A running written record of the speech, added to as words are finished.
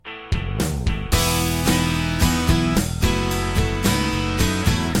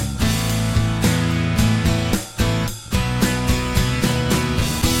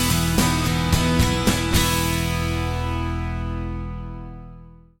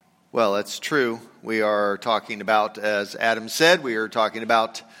Well, that's true. We are talking about, as Adam said, we are talking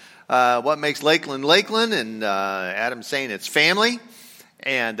about what makes Lakeland Lakeland, and Adam's saying it's family.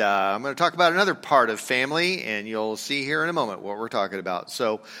 And I'm going to talk about another part of family, and you'll see here in a moment what we're talking about.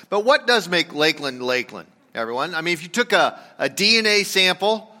 But what does make Lakeland Lakeland, everyone? I mean, if you took a DNA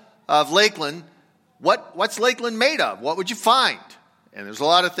sample of Lakeland, what's Lakeland made of? What would you find? And there's a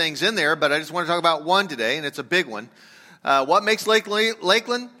lot of things in there, but I just want to talk about one today, and it's a big one. What makes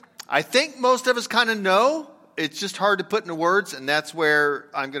Lakeland? I think most of us kind of know. It's just hard to put into words, and that's where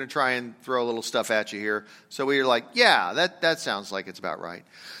I'm going to try and throw a little stuff at you here. So we're like, yeah, that sounds like it's about right.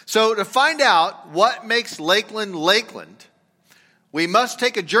 So to find out what makes Lakeland Lakeland, we must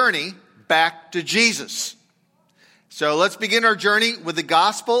take a journey back to Jesus. So let's begin our journey with the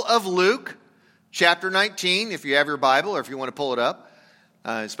Gospel of Luke, chapter 19, if you have your Bible or if you want to pull it up,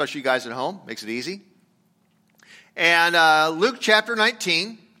 especially you guys at home, makes it easy. And Luke chapter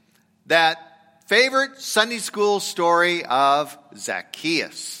 19, that favorite Sunday school story of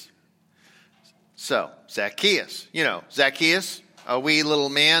Zacchaeus. So, Zacchaeus, Zacchaeus, a wee little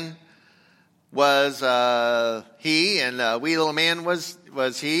man was he, and a wee little man was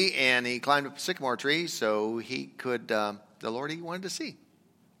he, and he climbed up a sycamore tree so he could, the Lord he wanted to see.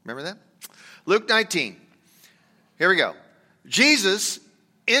 Remember that? Luke 19. Here we go. Jesus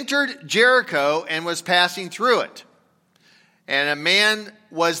entered Jericho and was passing through it. And a man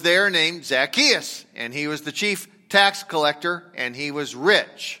was there named Zacchaeus, and he was the chief tax collector, and he was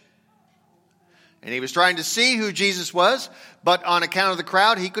rich. And he was trying to see who Jesus was, but on account of the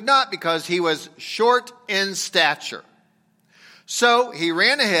crowd, he could not because he was short in stature. So he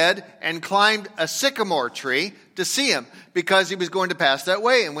ran ahead and climbed a sycamore tree to see him because he was going to pass that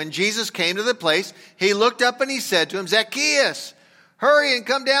way. And when Jesus came to the place, he looked up and he said to him, Zacchaeus, hurry and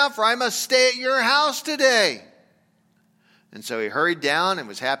come down, for I must stay at your house today. And so he hurried down and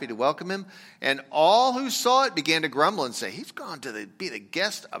was happy to welcome him. And all who saw it began to grumble and say, he's gone to be the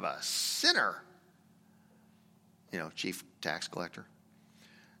guest of a sinner. Chief tax collector.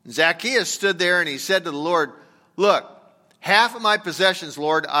 And Zacchaeus stood there and he said to the Lord, look, half of my possessions,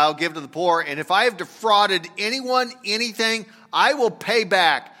 Lord, I'll give to the poor. And if I have defrauded anyone anything, I will pay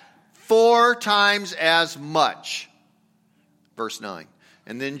back 4 times as much. Verse 9.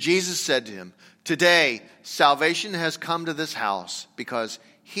 And then Jesus said to him, today, salvation has come to this house because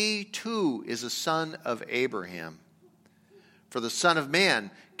he too is a son of Abraham. For the Son of Man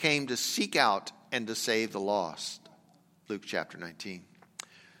came to seek out and to save the lost. Luke chapter 19.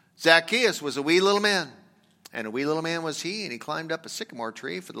 Zacchaeus was a wee little man, and a wee little man was he, and he climbed up a sycamore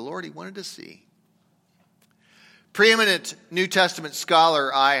tree for the Lord he wanted to see. Preeminent New Testament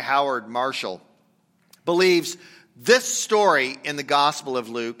scholar I. Howard Marshall believes this story in the Gospel of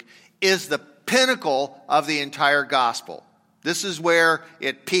Luke is the pinnacle of the entire gospel. This is where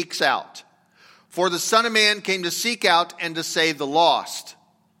it peaks out. For the Son of Man came to seek out and to save the lost.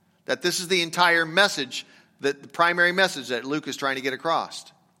 That this is the entire message, the primary message that Luke is trying to get across.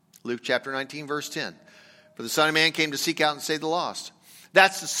 Luke chapter 19, verse 10. For the Son of Man came to seek out and save the lost.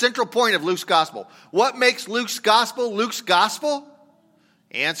 That's the central point of Luke's gospel. What makes Luke's gospel Luke's gospel?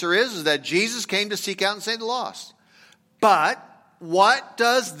 The answer is that Jesus came to seek out and save the lost. But what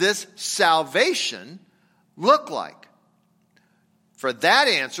does this salvation look like? For that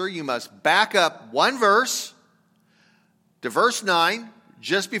answer, you must back up one verse to verse 9,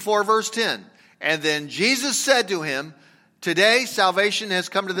 just before verse 10. And then Jesus said to him, today salvation has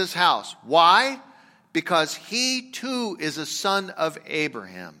come to this house. Why? Because he too is a son of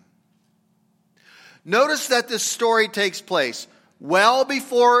Abraham. Notice that this story takes place well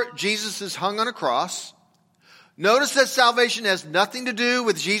before Jesus is hung on a cross. Notice that salvation has nothing to do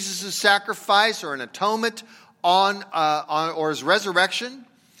with Jesus' sacrifice or an atonement or his resurrection.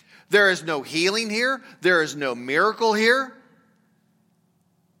 There is no healing here. There is no miracle here.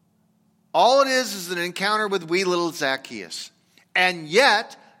 All it is an encounter with wee little Zacchaeus. And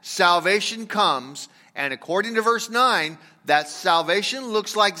yet, salvation comes, and according to verse 9, that salvation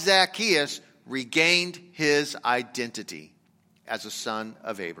looks like Zacchaeus regained his identity as a son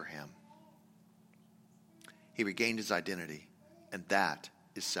of Abraham. He regained his identity, and that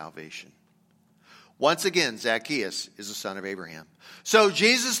is salvation. Once again, Zacchaeus is a son of Abraham. So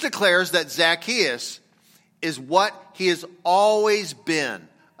Jesus declares that Zacchaeus is what he has always been,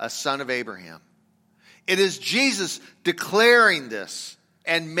 a son of Abraham. It is Jesus declaring this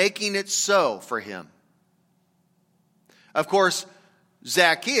and making it so for him. Of course,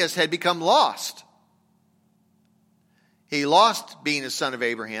 Zacchaeus had become lost. He lost being a son of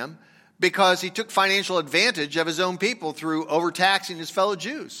Abraham because he took financial advantage of his own people through overtaxing his fellow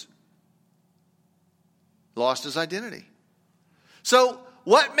Jews. Lost his identity. So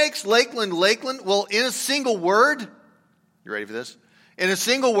what makes Lakeland Lakeland? Well, in a single word, you ready for this? In a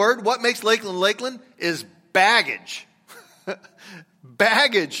single word, what makes Lakeland Lakeland is baggage.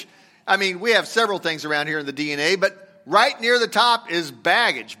 Baggage. I mean, we have several things around here in the DNA, but right near the top is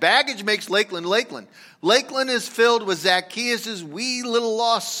baggage. Baggage makes Lakeland Lakeland. Lakeland is filled with Zacchaeus' wee little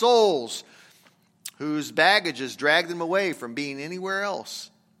lost souls whose baggage has dragged them away from being anywhere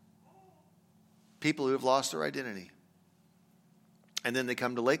else. People who have lost their identity. And then they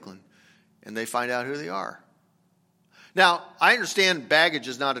come to Lakeland and they find out who they are. Now, I understand baggage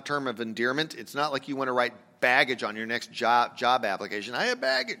is not a term of endearment. It's not like you want to write baggage on your next job application. I have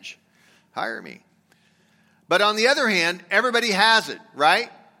baggage. Hire me. But on the other hand, everybody has it,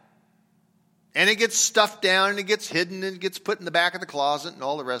 right? And it gets stuffed down and it gets hidden and it gets put in the back of the closet and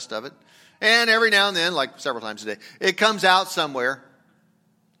all the rest of it. And every now and then, like several times a day, it comes out somewhere.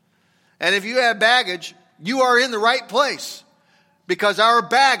 And if you have baggage, you are in the right place. Because our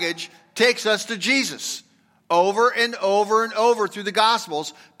baggage takes us to Jesus. Over and over and over through the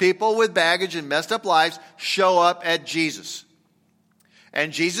Gospels, people with baggage and messed up lives show up at Jesus.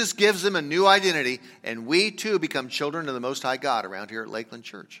 And Jesus gives them a new identity, and we too become children of the Most High God around here at Lakeland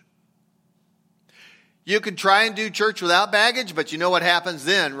Church. You can try and do church without baggage, but you know what happens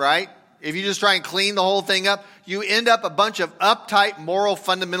then, right? If you just try and clean the whole thing up, you end up a bunch of uptight moral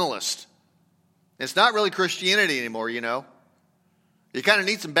fundamentalists. It's not really Christianity anymore, you know. You kind of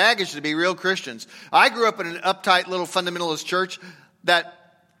need some baggage to be real Christians. I grew up in an uptight little fundamentalist church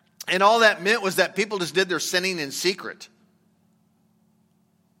and all that meant was that people just did their sinning in secret.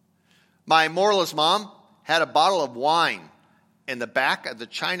 My moralist mom had a bottle of wine in the back of the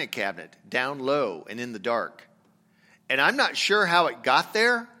china cabinet, down low and in the dark. And I'm not sure how it got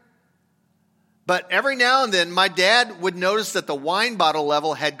there, but every now and then my dad would notice that the wine bottle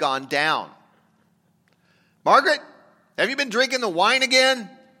level had gone down. Margaret, have you been drinking the wine again?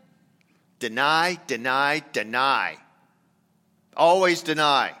 Deny, deny, deny. Always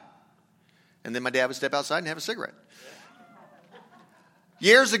deny. And then my dad would step outside and have a cigarette.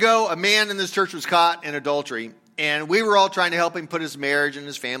 Years ago, a man in this church was caught in adultery, and we were all trying to help him put his marriage and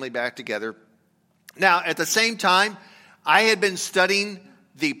his family back together. Now, at the same time, I had been studying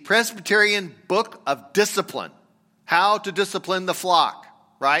the Presbyterian Book of Discipline, how to discipline the flock,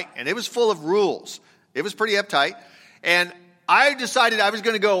 right? And it was full of rules. It was pretty uptight. And I decided I was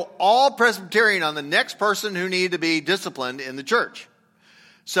going to go all Presbyterian on the next person who needed to be disciplined in the church.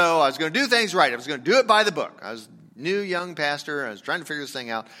 So I was going to do things right. I was going to do it by the book. I was a new young pastor. I was trying to figure this thing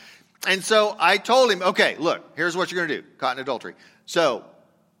out. And so I told him, okay, look, here's what you're going to do, caught in adultery. So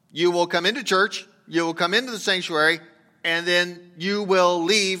you will come into church, you will come into the sanctuary, and then you will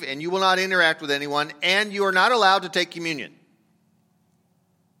leave and you will not interact with anyone, and you are not allowed to take communion.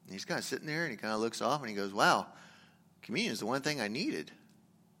 And he's kind of sitting there and he kind of looks off and he goes, wow, communion is the one thing I needed.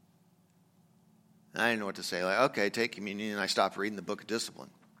 I didn't know what to say. Like, okay, take communion. And I stopped reading the Book of Discipline.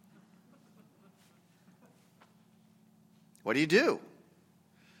 What do?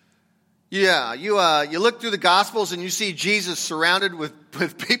 Yeah, you look through the Gospels and you see Jesus surrounded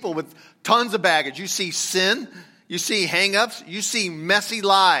with people with tons of baggage. You see sin. You see hang-ups. You see messy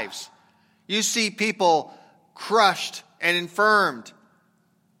lives. You see people crushed and infirmed.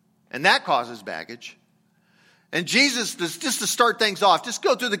 And that causes baggage. And Jesus, just to start things off, just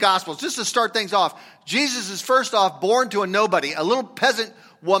go through the Gospels, just to start things off. Jesus is first off born to a nobody, a little peasant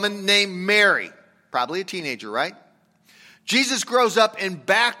woman named Mary. Probably a teenager, right? Jesus grows up in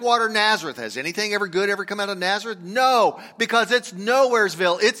backwater Nazareth. Has anything ever good ever come out of Nazareth? No, because it's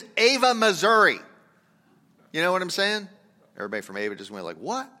Nowheresville. It's Ava, Missouri. You know what I'm saying? Everybody from Ava just went like,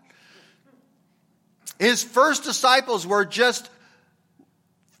 what? His first disciples were just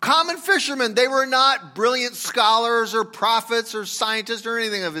common fishermen. They were not brilliant scholars or prophets or scientists or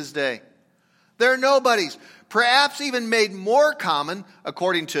anything of his day. They're nobodies. Perhaps even made more common,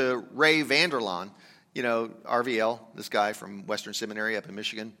 according to Ray Vander Laan, you know, RVL, this guy from Western Seminary up in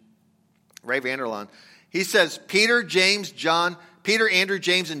Michigan. Ray Vander Laan. He says Peter, Andrew,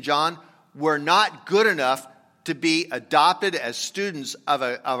 James, and John were not good enough to be adopted as students of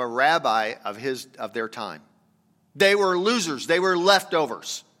a rabbi of their time. They were losers. They were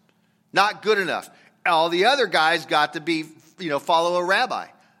leftovers. Not good enough. All the other guys got to be, follow a rabbi.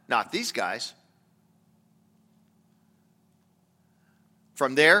 Not these guys.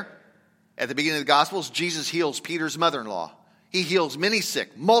 From there, at the beginning of the Gospels, Jesus heals Peter's mother-in-law. He heals many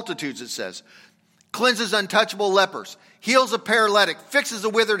sick, multitudes it says. Cleanses untouchable lepers. Heals a paralytic. Fixes a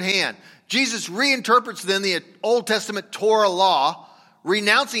withered hand. Jesus reinterprets then the Old Testament Torah law,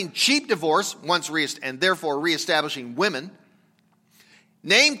 renouncing cheap divorce, and therefore reestablishing women.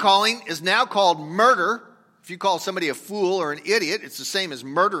 Name calling is now called murder. If If you call somebody a fool or an idiot, it's the same as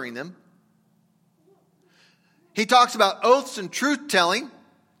murdering them. He talks about oaths and truth-telling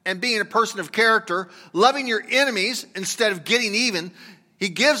and being a person of character, loving your enemies instead of getting even. He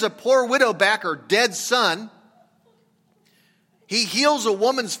gives a poor widow back her dead son. He heals a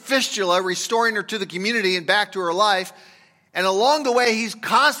woman's fistula, restoring her to the community and back to her life. And along the way, he's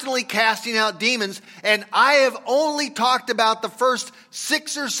constantly casting out demons. And I have only talked about the first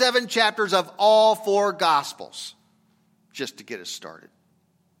 6 or 7 chapters of all 4 Gospels, just to get us started.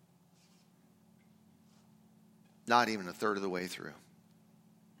 Not even a third of the way through.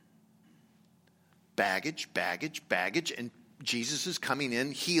 Baggage, and Jesus is coming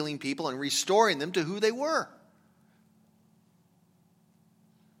in, healing people and restoring them to who they were.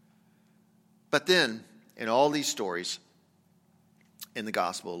 But then, in all these stories, in the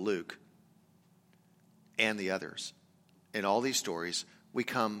Gospel of Luke and the others, in all these stories, we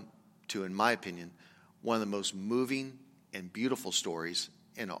come to, in my opinion, one of the most moving and beautiful stories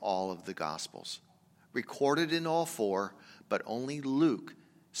in all of the Gospels. Recorded in all 4, but only Luke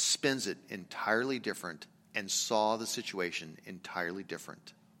spins it entirely different and saw the situation entirely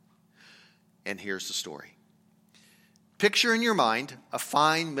different. And here's the story. Picture in your mind a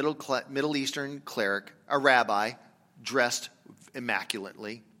fine Middle Eastern cleric, a rabbi, dressed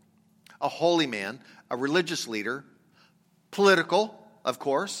immaculately, a holy man, a religious leader, political, of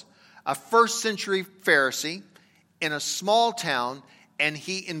course, a first-century Pharisee in a small town, and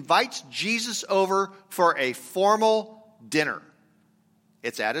he invites Jesus over for a formal dinner.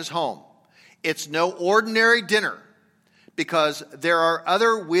 It's at his home. It's no ordinary dinner because there are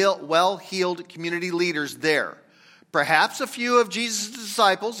other well-heeled community leaders there. Perhaps a few of Jesus'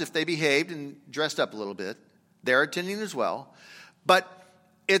 disciples, if they behaved and dressed up a little bit, they're attending as well. But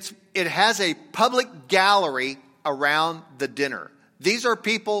it has a public gallery around the dinner. These are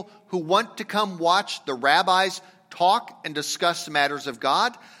people who want to come watch the rabbis talk and discuss the matters of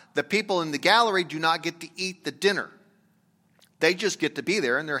God. The people in the gallery do not get to eat the dinner. They just get to be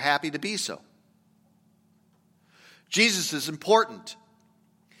there, and they're happy to be so. Jesus is important.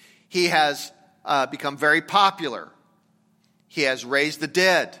 He has become very popular. He has raised the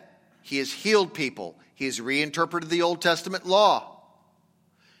dead. He has healed people. He has reinterpreted the Old Testament law.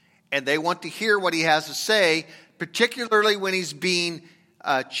 And they want to hear what he has to say, particularly when he's being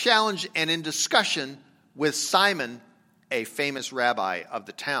challenged and in discussion with Simon, a famous rabbi of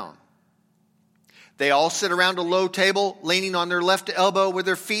the town. They all sit around a low table, leaning on their left elbow with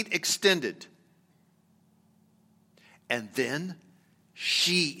their feet extended. And then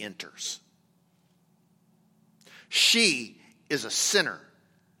she enters. She is a sinner,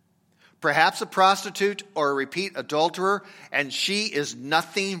 perhaps a prostitute or a repeat adulterer, and she is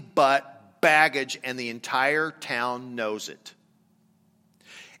nothing but baggage, and the entire town knows it.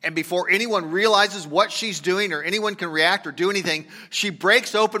 And before anyone realizes what she's doing or anyone can react or do anything, she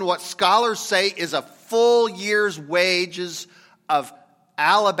breaks open what scholars say is a full year's wages of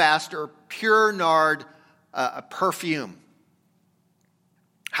alabaster, pure nard, a perfume.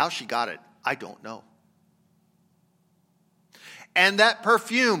 How she got it, I don't know. And that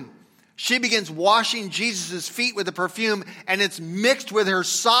perfume, she begins washing Jesus' feet with the perfume, and it's mixed with her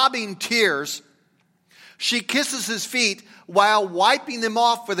sobbing tears. She kisses his feet while wiping them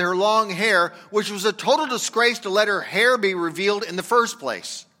off with her long hair, which was a total disgrace to let her hair be revealed in the first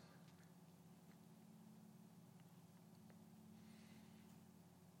place.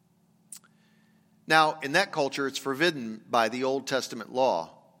 Now, in that culture, it's forbidden by the Old Testament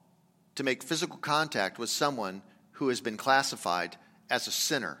law to make physical contact with someone who has been classified as a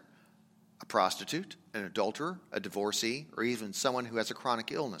sinner, a prostitute, an adulterer, a divorcee, or even someone who has a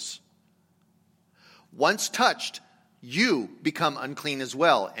chronic illness. Once touched, you become unclean as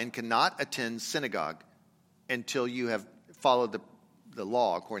well and cannot attend synagogue until you have followed the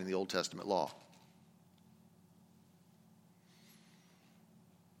law according to the Old Testament law.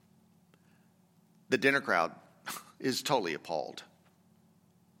 The dinner crowd is totally appalled.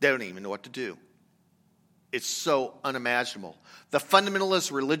 They don't even know what to do. It's so unimaginable. The fundamentalist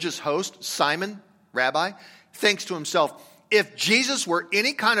religious host, Simon, rabbi, thinks to himself, if Jesus were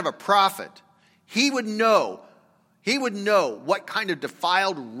any kind of a prophet, he would know what kind of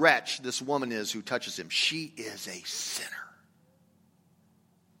defiled wretch this woman is who touches him. She is a sinner.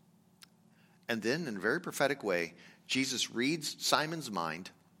 And then, in a very prophetic way, Jesus reads Simon's mind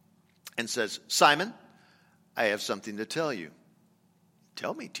and says, Simon, I have something to tell you.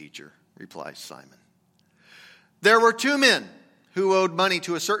 Tell me, teacher, replies Simon. There were 2 men who owed money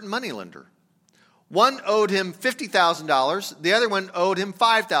to a certain moneylender. One owed him $50,000. The other one owed him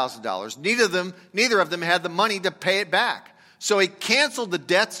 $5,000. Neither of them had the money to pay it back. So he canceled the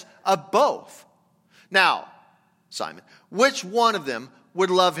debts of both. Now, Simon, which one of them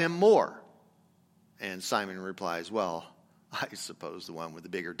would love him more? And Simon replies, well, I suppose the one with the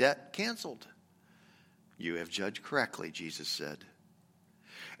bigger debt canceled. You have judged correctly, Jesus said.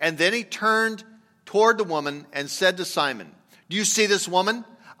 And then he turned toward the woman and said to Simon, do you see this woman?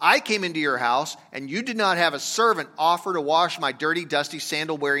 I came into your house, and you did not have a servant offer to wash my dirty, dusty,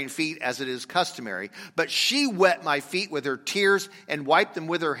 sandal-wearing feet as it is customary. But she wet my feet with her tears and wiped them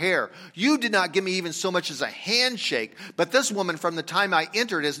with her hair. You did not give me even so much as a handshake. But this woman, from the time I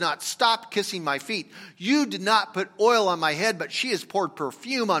entered, has not stopped kissing my feet. You did not put oil on my head, but she has poured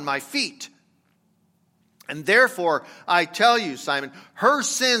perfume on my feet. And therefore, I tell you, Simon, her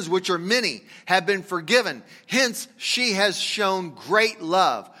sins, which are many, have been forgiven. Hence, she has shown great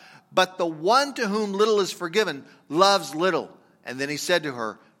love. But the one to whom little is forgiven loves little. And then he said to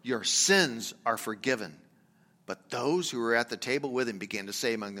her, your sins are forgiven. But those who were at the table with him began to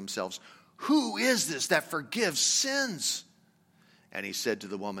say among themselves, who is this that forgives sins? And he said to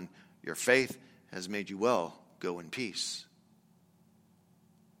the woman, your faith has made you well. Go in peace.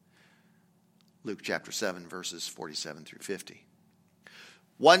 Luke chapter 7, verses 47 through 50.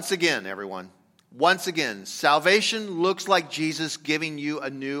 Once again, everyone, once again, salvation looks like Jesus giving you a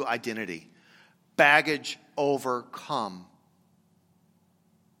new identity. Baggage overcome.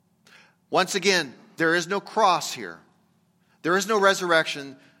 Once again, there is no cross here. There is no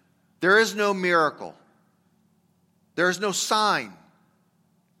resurrection. There is no miracle. There is no sign.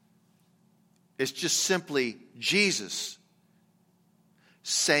 It's just simply Jesus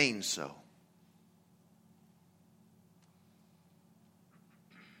saying so.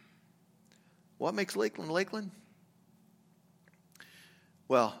 What makes Lakeland Lakeland?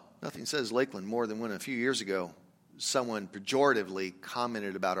 Well, nothing says Lakeland more than when a few years ago someone pejoratively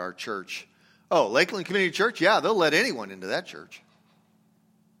commented about our church. Oh, Lakeland Community Church? Yeah, they'll let anyone into that church.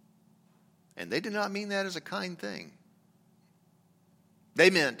 And they did not mean that as a kind thing. They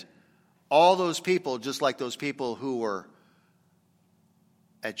meant all those people just like those people who were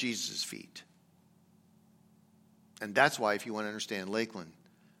at Jesus' feet. And that's why if you want to understand Lakeland,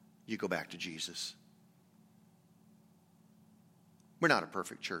 you go back to Jesus. We're not a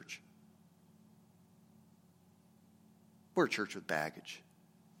perfect church. We're a church with baggage.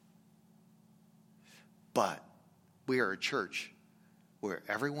 But we are a church where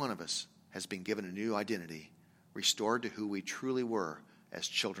every one of us has been given a new identity, restored to who we truly were as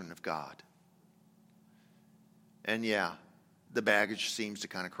children of God. And yeah, the baggage seems to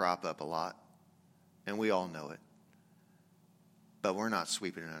kind of crop up a lot, and we all know it. But we're not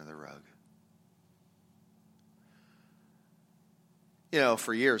sweeping it under the rug. You know,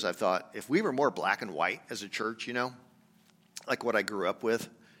 for years I've thought, if we were more black and white as a church, you know, like what I grew up with,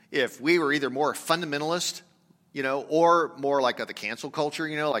 if we were either more fundamentalist, you know, or more like the cancel culture,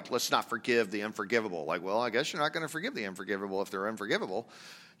 you know, like let's not forgive the unforgivable. Like, well, I guess you're not going to forgive the unforgivable if they're unforgivable.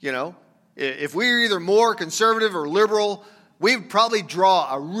 You know, if we were either more conservative or liberal, we'd probably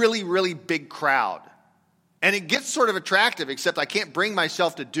draw a really, really big crowd. And it gets sort of attractive, except I can't bring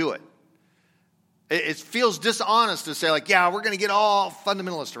myself to do it. It feels dishonest to say, like, yeah, we're going to get all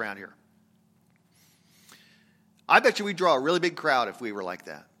fundamentalist around here. I bet you we'd draw a really big crowd if we were like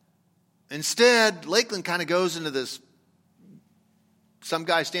that. Instead, Lakeland kind of goes into this, some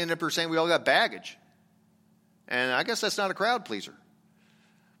guy standing up here saying we all got baggage. And I guess that's not a crowd pleaser.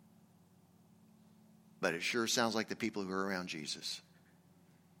 But it sure sounds like the people who are around Jesus.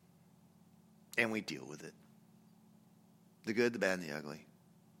 And we deal with it. The good, the bad, and the ugly.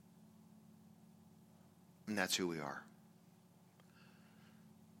 And that's who we are.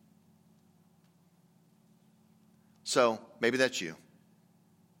 So, maybe that's you.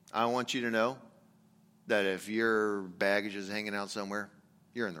 I want you to know that if your baggage is hanging out somewhere,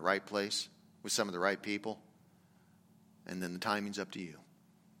 you're in the right place with some of the right people. And then the timing's up to you.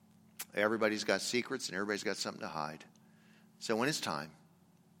 Everybody's got secrets and everybody's got something to hide. So when it's time,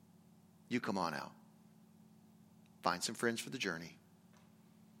 you come on out. Find some friends for the journey.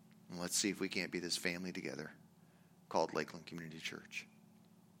 And let's see if we can't be this family together called Lakeland Community Church.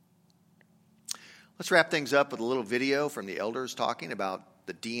 Let's wrap things up with a little video from the elders talking about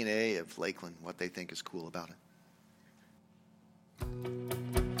the DNA of Lakeland, what they think is cool about it.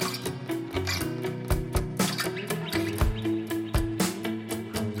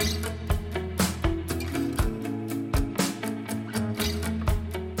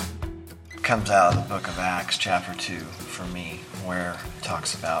 Comes out of the book of Acts chapter 2 for me, where it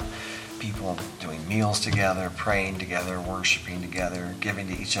talks about people doing meals together, praying together, worshiping together, giving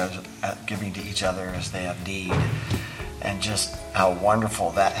to each other as they have need, and just how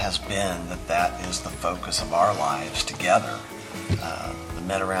wonderful that has been, that is the focus of our lives together. The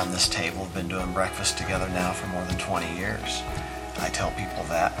met around this table have been doing breakfast together now for more than 20 years. I tell people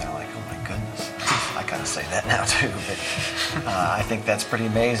that, and they're like, oh my goodness, I gotta say that now too. But I think that's pretty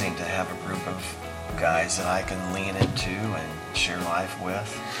amazing to have a group of guys that I can lean into and share life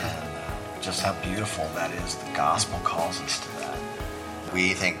with, and just how beautiful that is. The gospel calls us to that.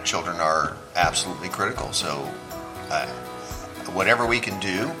 We think children are absolutely critical, so whatever we can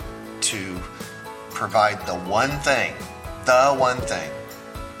do to provide the one thing,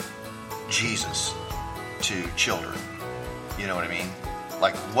 Jesus, to children. You know what I mean?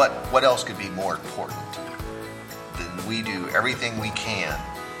 Like, what else could be more important than we do everything we can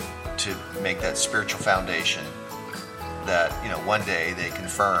to make that spiritual foundation that, one day they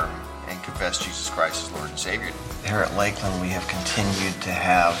confirm and confess Jesus Christ as Lord and Savior. Here at Lakeland, we have continued to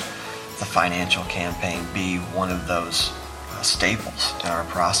have the financial campaign be one of those staples in our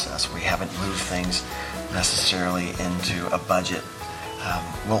process. We haven't moved things necessarily into a budget.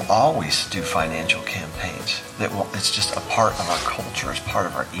 We'll always do financial campaigns. It's just a part of our culture, it's part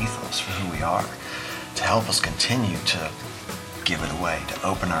of our ethos for who we are, to help us continue to give it away, to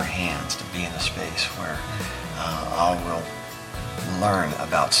open our hands, to be in a space where I will learn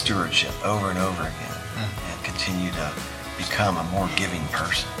about stewardship over and over again and continue to become a more giving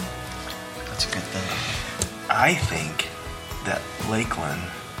person. That's a good thing. I think that Lakeland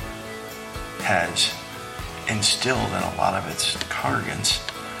has instilled in a lot of its congregants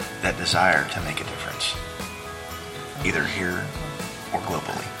that desire to make a difference, either here or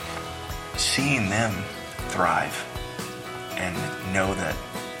globally. Seeing them thrive and know that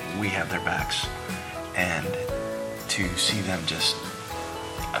we have their backs, and to see them just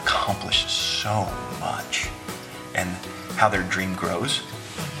accomplish so much, and how their dream grows,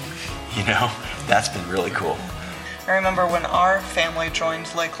 that's been really cool. I remember when our family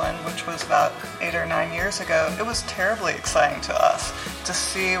joined Lakeland, which was about 8 or 9 years ago, it was terribly exciting to us to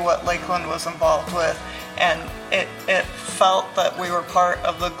see what Lakeland was involved with, and it felt that we were part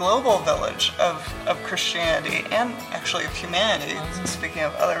of the global village of Christianity, and actually of humanity, speaking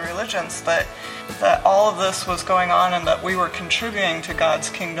of other religions, that all of this was going on and that we were contributing to God's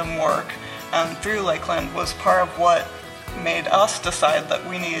kingdom work through Lakeland was part of what made us decide that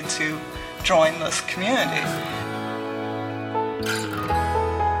we needed to join this community.